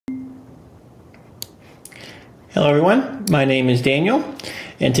Hello everyone, my name is Daniel,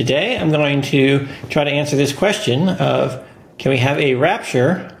 and today I'm going to try to answer this question of, can we have a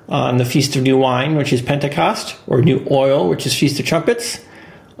rapture on the Feast of New Wine, which is Pentecost, or New Oil, which is Feast of Trumpets,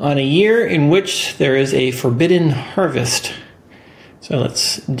 on a year in which there is a forbidden harvest? So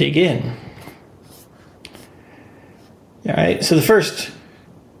let's dig in. All right, so the first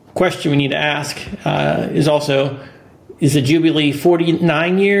question we need to ask is the Jubilee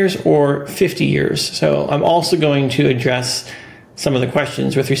 49 years or 50 years? So I'm also going to address some of the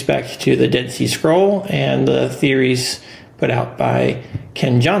questions with respect to the Dead Sea Scroll and the theories put out by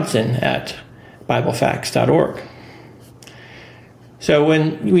Ken Johnson at BibleFacts.org. So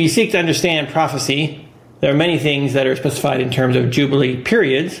when we seek to understand prophecy, there are many things that are specified in terms of Jubilee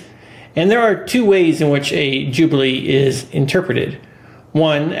periods, and there are two ways in which a Jubilee is interpreted.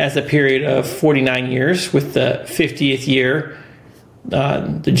 One, as a period of 49 years, with the 50th year,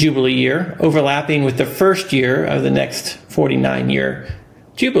 the Jubilee year, overlapping with the first year of the next 49-year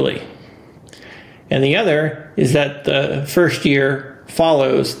Jubilee. And the other is that the first year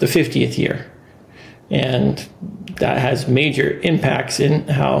follows the 50th year. And that has major impacts in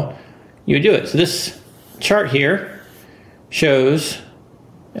how you do it. So this chart here shows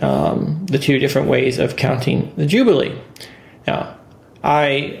the two different ways of counting the Jubilee. Now,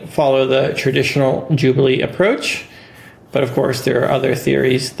 I follow the traditional Jubilee approach, but of course there are other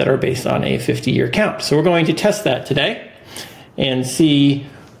theories that are based on a 50-year count. So we're going to test that today and see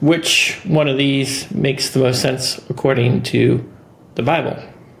which one of these makes the most sense according to the Bible.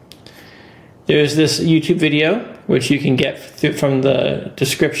 There's this YouTube video, which you can get from the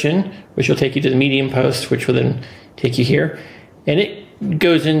description, which will take you to the Medium post, which will then take you here. And it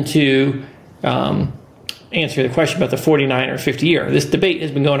goes into answer the question about the 49 or 50 year. This debate has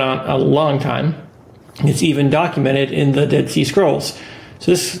been going on a long time. It's even documented in the Dead Sea Scrolls.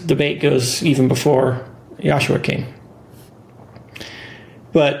 So this debate goes even before Joshua came.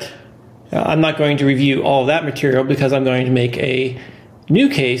 But I'm not going to review all of that material because I'm going to make a new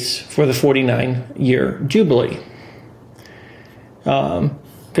case for the 49-year Jubilee.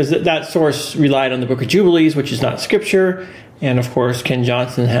 Because that source relied on the Book of Jubilees, which is not scripture. And of course, Ken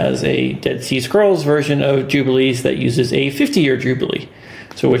Johnson has a Dead Sea Scrolls version of Jubilees that uses a 50-year Jubilee.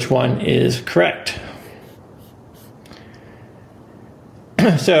 So which one is correct?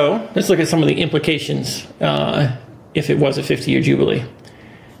 So let's look at some of the implications if it was a 50-year Jubilee.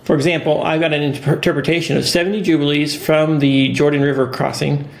 For example, I've got an interpretation of 70 Jubilees from the Jordan River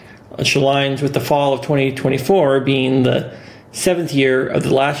crossing, which aligns with the fall of 2024 being the 7th year of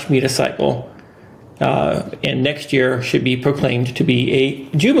the last Shemitah cycle. And next year should be proclaimed to be a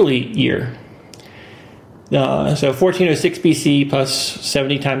Jubilee year. So 1406 BC plus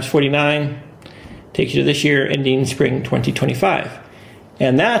 70 times 49 takes you to this year, ending spring 2025.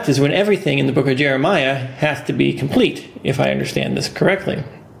 And that is when everything in the book of Jeremiah has to be complete, if I understand this correctly.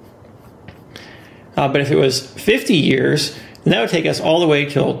 But if it was 50 years, then that would take us all the way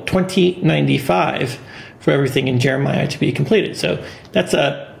till 2095 for everything in Jeremiah to be completed. So that's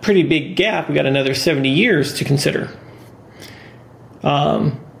a pretty big gap. We got another 70 years to consider.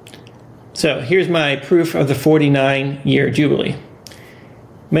 So here's my proof of the 49-year Jubilee.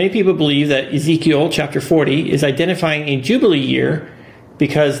 Many people believe that Ezekiel chapter 40 is identifying a Jubilee year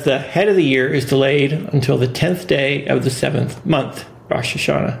because the head of the year is delayed until the 10th day of the 7th month, Rosh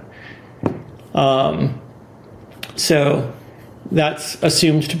Hashanah. So that's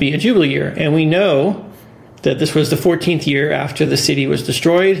assumed to be a Jubilee year. And we know that this was the 14th year after the city was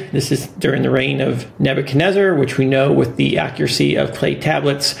destroyed. This is during the reign of Nebuchadnezzar, which we know with the accuracy of clay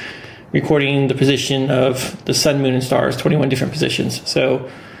tablets recording the position of the sun, moon, and stars, 21 different positions. So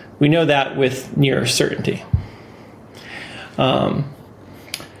we know that with near certainty. So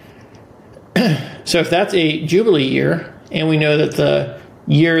if that's a Jubilee year, and we know that the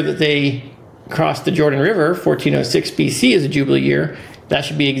year that they crossed the Jordan River, 1406 BC, is a Jubilee year, that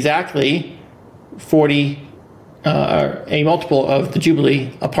should be exactly 40 a multiple of the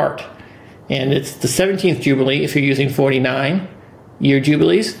Jubilee apart. And it's the 17th Jubilee if you're using 49-year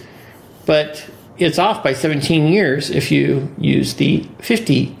Jubilees, but it's off by 17 years if you use the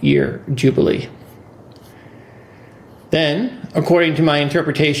 50-year Jubilee. Then, according to my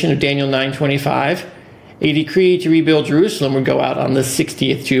interpretation of Daniel 9:25, a decree to rebuild Jerusalem would go out on the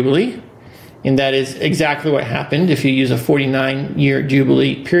 60th Jubilee, and that is exactly what happened if you use a 49-year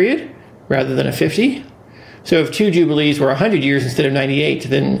Jubilee period rather than a 50. So if two Jubilees were 100 years instead of 98,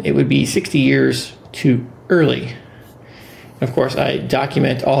 then it would be 60 years too early. Of course, I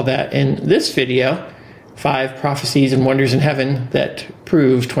document all that in this video, 5 prophecies and wonders in heaven that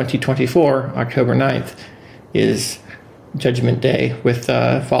prove 2024, October 9th, is Judgment Day with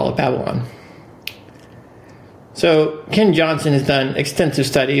the fall of Babylon. So Ken Johnson has done extensive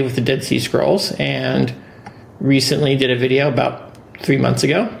study with the Dead Sea Scrolls and recently did a video about 3 months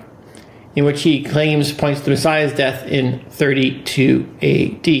ago in which he points to the Messiah's death in 32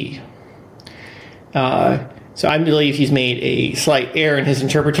 AD. So I believe he's made a slight error in his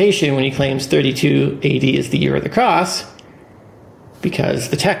interpretation when he claims 32 AD is the year of the cross, because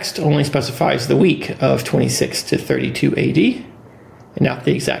the text only specifies the week of 26 to 32 AD and not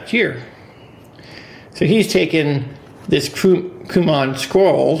the exact year. So he's taken this Qumran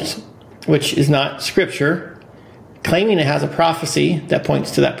Scrolls, which is not scripture, claiming it has a prophecy that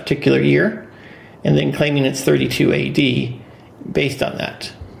points to that particular year, and then claiming it's 32 AD based on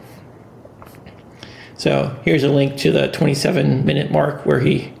that. So here's a link to the 27-minute mark where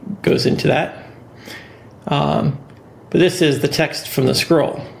he goes into that. But this is the text from the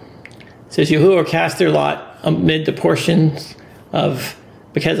scroll. It says, Yahuwah cast their lot amid the portions of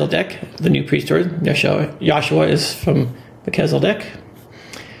Melchizedek, the new priesthood. Joshua is from Melchizedek,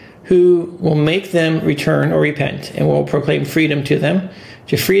 who will make them return or repent, and will proclaim freedom to them,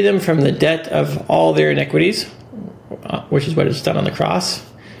 to free them from the debt of all their iniquities, which is what is done on the cross.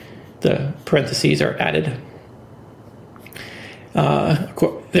 The parentheses are added.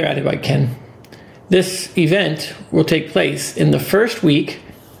 They're added by Ken. This event will take place in the first week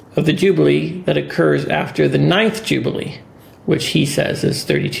of the Jubilee that occurs after the 9th Jubilee, which he says is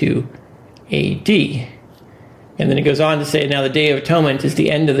 32 AD. And then it goes on to say, now the Day of Atonement is the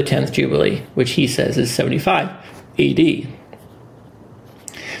end of the 10th Jubilee, which he says is 75 AD.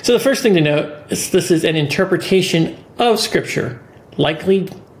 So the first thing to note is this is an interpretation of Scripture, likely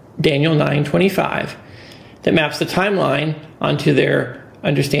Daniel 9:25, that maps the timeline onto their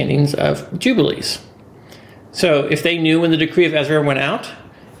understandings of Jubilees. So if they knew when the decree of Ezra went out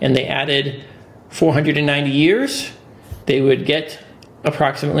and they added 490 years, they would get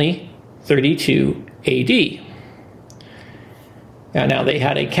approximately 32 AD. Now they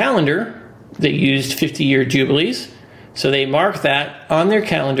had a calendar that used 50-year Jubilees, so they mark that on their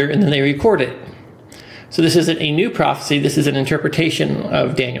calendar and then they record it. So this isn't a new prophecy, this is an interpretation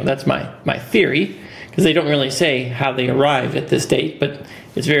of Daniel. That's my theory, because they don't really say how they arrived at this date, but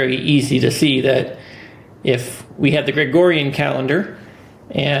it's very easy to see that if we had the Gregorian calendar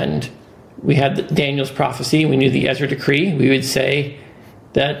and we had Daniel's prophecy, we knew the Ezra decree, we would say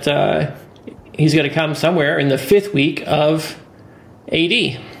that he's going to come somewhere in the 5th week of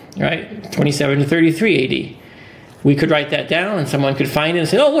AD, right? 27 to 33 AD. We could write that down and someone could find it and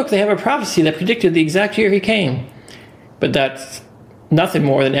say, oh, look, they have a prophecy that predicted the exact year he came. But that's nothing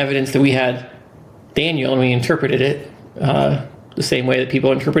more than evidence that we had Daniel and we interpreted it the same way that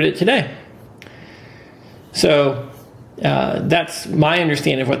people interpret it today. So that's my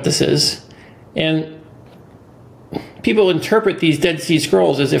understanding of what this is. And people interpret these Dead Sea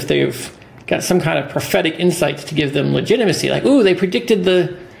Scrolls as if they've got some kind of prophetic insights to give them legitimacy. Like, ooh, they predicted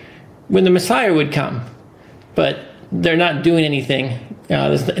when the Messiah would come. But they're not doing anything.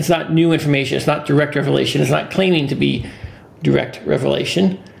 It's not new information. It's not direct revelation. It's not claiming to be direct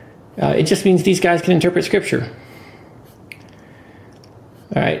revelation. It just means these guys can interpret Scripture.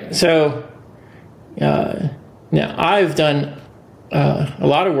 All right, so now I've done a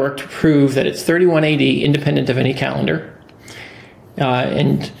lot of work to prove that it's 31 AD, independent of any calendar.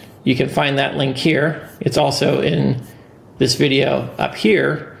 And you can find that link here. It's also in this video up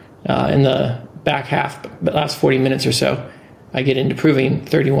here in the back half, the last 40 minutes or so. I get into proving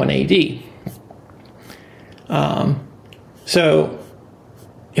 31 AD. So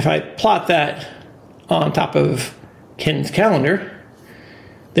if I plot that on top of Ken's calendar,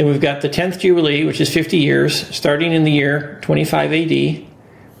 then we've got the 10th Jubilee, which is 50 years, starting in the year 25 AD,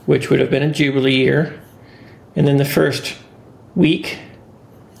 which would have been a Jubilee year. And then the first week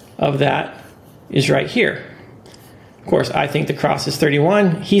of that is right here. Of course, I think the cross is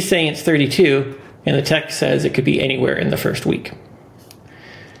 31. He's saying it's 32, and the text says it could be anywhere in the first week.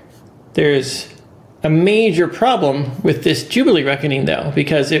 There's a major problem with this Jubilee reckoning, though,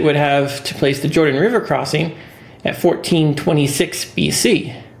 because it would have to place the Jordan River crossing at 1426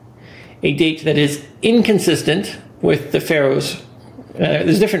 BC, a date that is inconsistent with the pharaohs.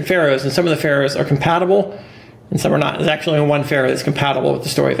 There's different pharaohs, and some of the pharaohs are compatible, and some are not. There's actually only one pharaoh that's compatible with the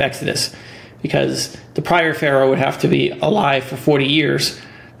story of Exodus, because the prior pharaoh would have to be alive for 40 years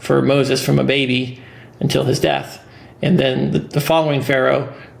for Moses from a baby until his death. And then the following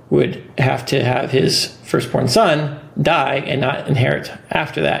pharaoh would have to have his firstborn son die and not inherit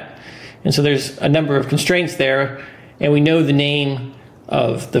after that. And so there's a number of constraints there, and we know the name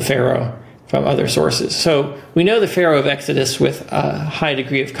of the pharaoh from other sources. So we know the pharaoh of Exodus with a high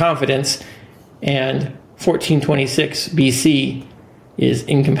degree of confidence, and 1426 BC is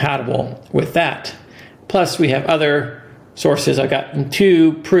incompatible with that. Plus, we have other sources. I've gotten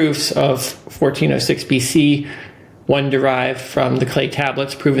 2 proofs of 1406 BC, one derived from the clay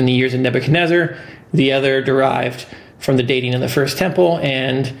tablets proving the years of Nebuchadnezzar, the other derived from the dating of the first temple,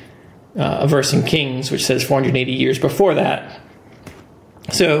 and a verse in Kings which says 480 years before that.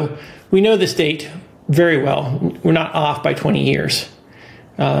 So we know this date very well. We're not off by 20 years.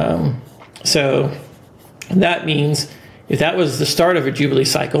 So that means if that was the start of a Jubilee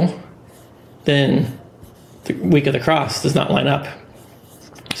cycle, then the week of the cross does not line up.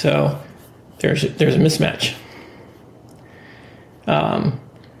 So there's a mismatch.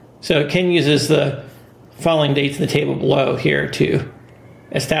 So Ken uses the following dates in the table below here to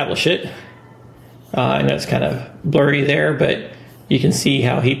establish it. I know it's kind of blurry there, but you can see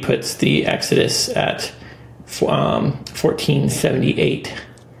how he puts the Exodus at 1478.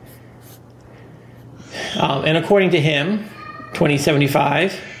 And according to him,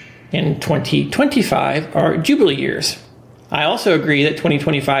 2075 and 2025 are Jubilee years. I also agree that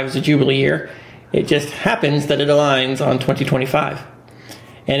 2025 is a Jubilee year. It just happens that it aligns on 2025.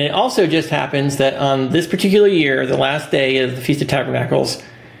 And it also just happens that on this particular year, the last day of the Feast of Tabernacles,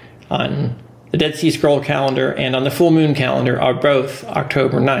 on the Dead Sea Scroll calendar and on the full moon calendar are both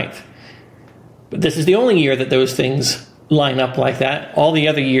October 9th. But this is the only year that those things line up like that. All the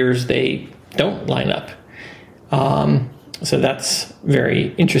other years, they don't line up. So that's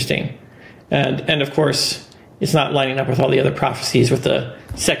very interesting. And of course, it's not lining up with all the other prophecies with the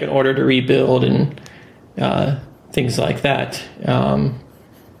second order to rebuild and things like that.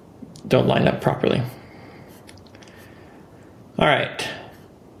 Don't line up properly. All right.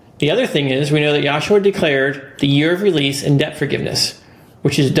 The other thing is we know that Yahshua declared the year of release and debt forgiveness,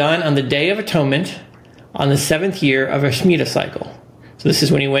 which is done on the Day of Atonement on the 7th year of a Shemitah cycle. So this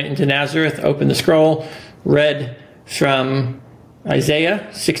is when he went into Nazareth, opened the scroll, read from Isaiah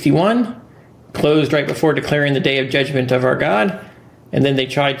 61, closed right before declaring the day of judgment of our God, and then they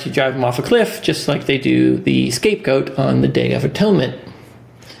tried to drive him off a cliff, just like they do the scapegoat on the Day of Atonement.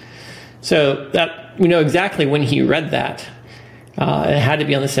 So that we know exactly when he read that. It had to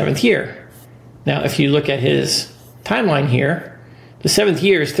be on the 7th year. Now, if you look at his timeline here, the 7th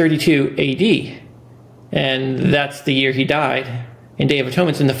year is 32 AD, and that's the year he died. And Day of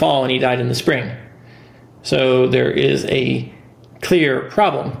Atonement's in the fall, and he died in the spring. So there is a clear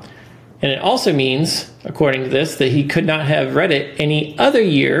problem. And it also means, according to this, that he could not have read it any other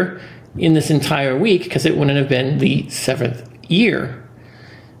year in this entire week, because it wouldn't have been the 7th year.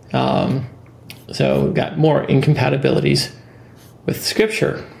 So we've got more incompatibilities with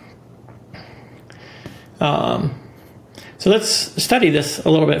Scripture. So let's study this a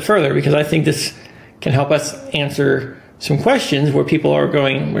little bit further, because I think this can help us answer some questions where people are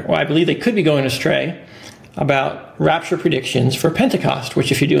going, well, I believe they could be going astray about rapture predictions for Pentecost,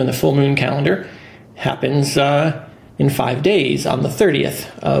 which if you do in the full moon calendar, happens in 5 days on the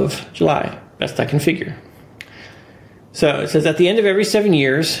 30th of July, best I can figure. So it says at the end of every 7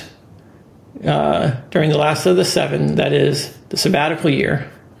 years, during the last of the 7, that is the sabbatical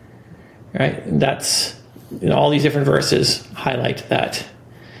year, right? That's, all these different verses highlight that. It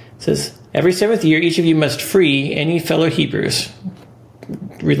says, every 7th year, each of you must free any fellow Hebrews,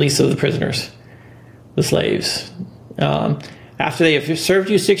 release of the prisoners, the slaves. After they have served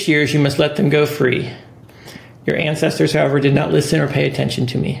you 6 years, you must let them go free. Your ancestors, however, did not listen or pay attention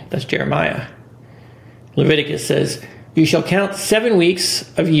to me. That's Jeremiah. Leviticus says, you shall count 7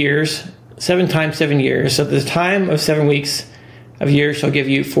 weeks of years, 7 times 7 years. So the time of 7 weeks of years shall give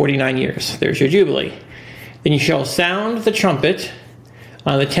you 49 years. There's your Jubilee. Then you shall sound the trumpet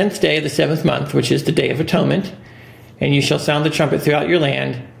on the 10th day of the 7th month, which is the Day of Atonement, and you shall sound the trumpet throughout your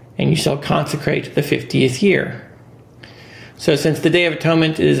land, and you shall consecrate the 50th year. So since the Day of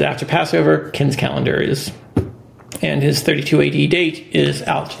Atonement is after Passover, Ken's calendar is, and his 32 AD date is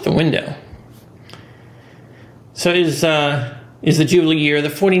out the window. So is the Jubilee year the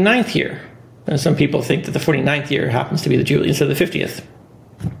 49th year? And some people think that the 49th year happens to be the Jubilee instead of the 50th.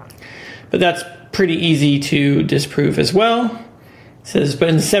 But that's pretty easy to disprove as well. It says, but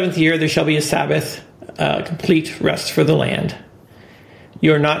in the 7th year there shall be a Sabbath, complete rest for the land.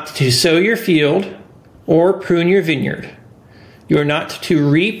 You are not to sow your field or prune your vineyard. You are not to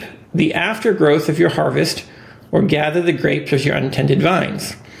reap the aftergrowth of your harvest or gather the grapes of your untended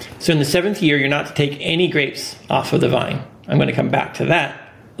vines. So in the 7th year, you're not to take any grapes off of the vine. I'm going to come back to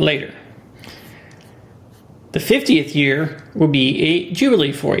that later. The 50th year will be a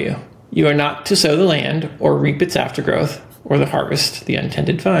Jubilee for you. You are not to sow the land or reap its aftergrowth or the harvest the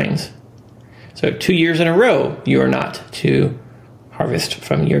untended vines. So 2 years in a row, you are not to harvest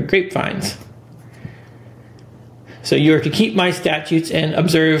from your grapevines. So you are to keep my statutes and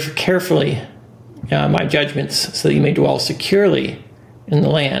observe carefully my judgments, so that you may dwell securely in the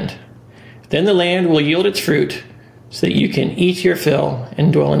land. Then the land will yield its fruit, so that you can eat your fill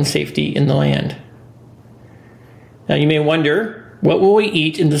and dwell in safety in the land. Now you may wonder, what will we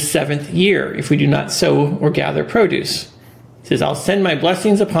eat in the 7th year if we do not sow or gather produce? It says, I'll send my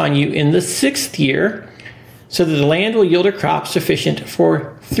blessings upon you in the 6th year, so that the land will yield a crop sufficient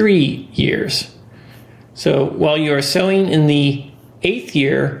for 3 years. So while you are sowing in the 8th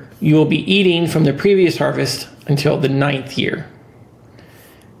year, you will be eating from the previous harvest until the 9th year.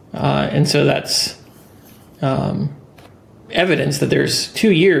 And so that's evidence that there's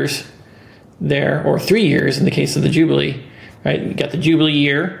 2 years there, or 3 years in the case of the Jubilee, right? You got the Jubilee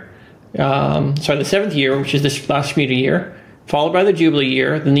year, the 7th year, which is this last Shemitah year, followed by the Jubilee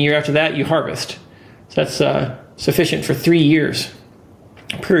year. Then the year after that, you harvest. So that's sufficient for 3 years.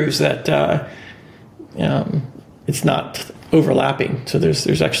 Proves that it's not overlapping. So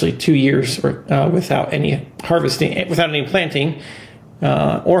there's actually 2 years without any harvesting, without any planting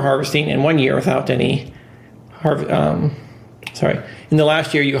or harvesting, and 1 year without any in the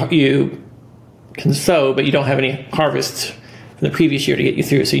last year you can sow, but you don't have any harvests from the previous year to get you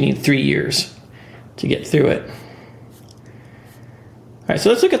through. So you need 3 years to get through it. All right, so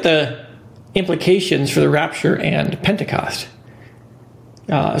let's look at the implications for the rapture and Pentecost.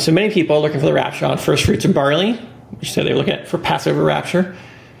 So many people are looking for the rapture on first fruits of barley, which so they're looking at for Passover rapture,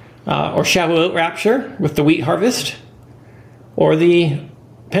 or Shavuot rapture with the wheat harvest, or the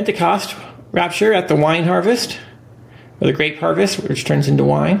Pentecost rapture at the wine harvest, or the grape harvest, which turns into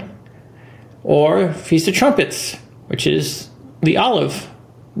wine, or Feast of Trumpets, which is the olive,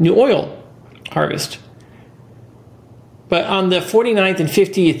 new oil harvest. But on the 49th and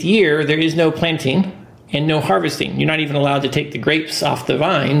 50th year, there is no planting and no harvesting. You're not even allowed to take the grapes off the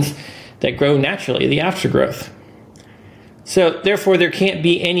vines that grow naturally, the aftergrowth. So therefore, there can't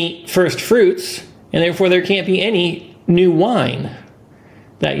be any first fruits, and therefore there can't be any new wine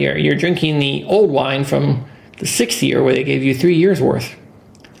that year. You're drinking the old wine from the 6th year, where they gave you 3 years worth.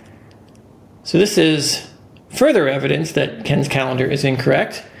 So this is further evidence that Ken's calendar is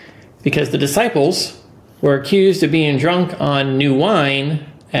incorrect, because the disciples were accused of being drunk on new wine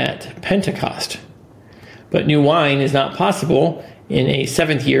at Pentecost. But new wine is not possible in a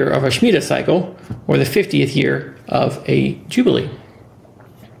 7th year of a Shemitah cycle, or the 50th year of a Jubilee.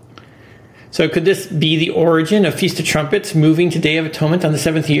 So could this be the origin of Feast of Trumpets moving to Day of Atonement on the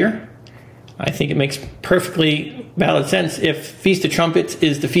 7th year? I think it makes perfectly valid sense if Feast of Trumpets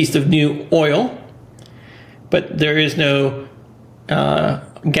is the Feast of New Oil, but there is no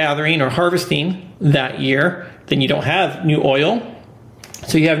gathering or harvesting that year, then you don't have new oil.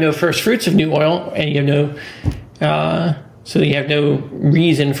 So you have no first fruits of new oil, and you have no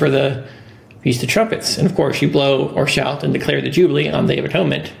reason for the Feast of Trumpets. And of course, you blow or shout and declare the Jubilee on Day of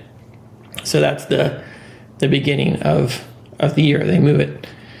Atonement. So that's the beginning of the year. They move it.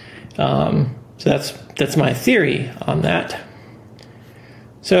 So that's my theory on that.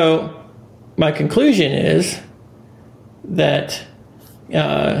 So my conclusion is that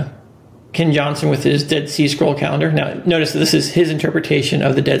Ken Johnson, with his Dead Sea Scroll calendar, now notice that this is his interpretation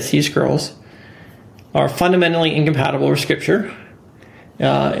of the Dead Sea Scrolls, are fundamentally incompatible with Scripture,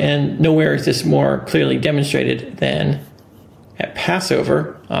 and nowhere is this more clearly demonstrated than at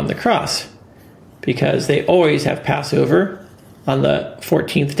Passover on the cross, because they always have Passover on the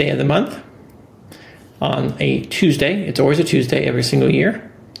 14th day of the month, on a Tuesday. It's always a Tuesday every single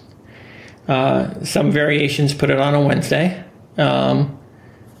year. Some variations put it on a Wednesday,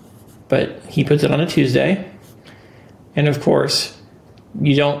 but he puts it on a Tuesday. And of course,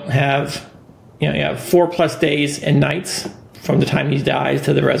 you don't have, you have 4+ days and nights from the time he dies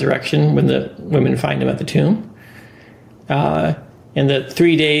to the resurrection, when the women find him at the tomb. And the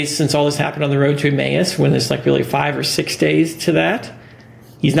 3 days since all this happened on the road to Emmaus, when there's like really 5 or 6 days to that.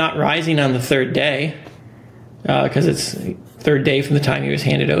 He's not rising on the 3rd day, because it's 3rd day from the time he was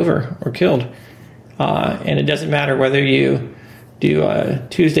handed over or killed. And it doesn't matter whether you do a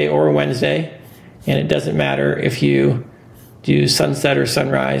Tuesday or a Wednesday, and it doesn't matter if you do sunset or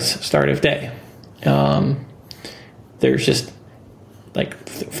sunrise, start of day. There's just like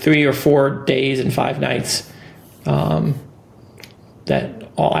 3 or 4 days and 5 nights that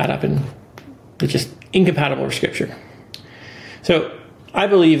all add up, and it's just incompatible with Scripture. So I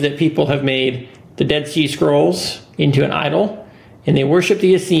believe that people have made the Dead Sea Scrolls into an idol, and they worship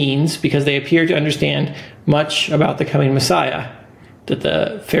the Essenes because they appear to understand much about the coming Messiah that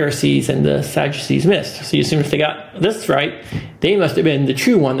the Pharisees and the Sadducees missed. So you assume if they got this right, they must have been the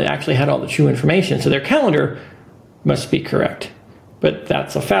true one that actually had all the true information. So their calendar must be correct. But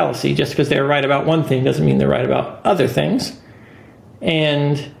that's a fallacy. Just because they're right about one thing doesn't mean they're right about other things.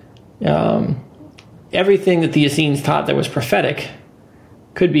 And everything that the Essenes taught that was prophetic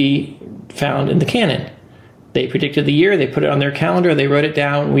could be found in the canon. They predicted the year, they put it on their calendar, they wrote it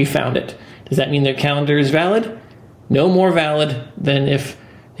down, we found it. Does that mean their calendar is valid? No more valid than if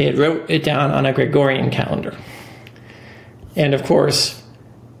they had wrote it down on a Gregorian calendar. And of course,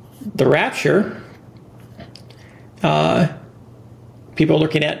 the rapture, people are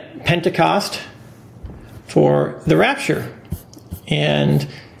looking at Pentecost for the rapture, and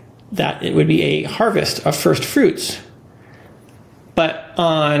that it would be a harvest of first fruits. But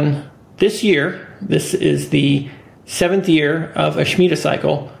on this year, this is the 7th year of a Shemitah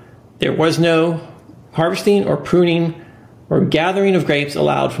cycle, there was no harvesting or pruning or gathering of grapes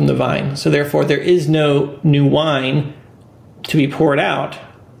allowed from the vine. So therefore, there is no new wine to be poured out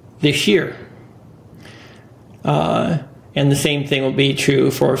this year. And the same thing will be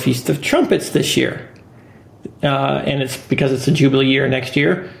true for Feast of Trumpets this year. And it's because it's a Jubilee year next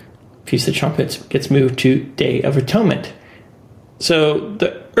year, Feast of Trumpets gets moved to Day of Atonement. So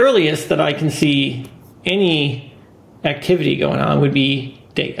the earliest that I can see any activity going on would be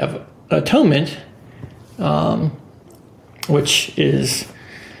Day of Atonement, which is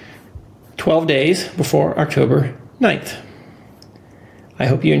 12 days before October 9th. I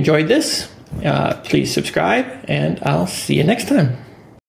hope you enjoyed this. Please subscribe, and I'll see you next time.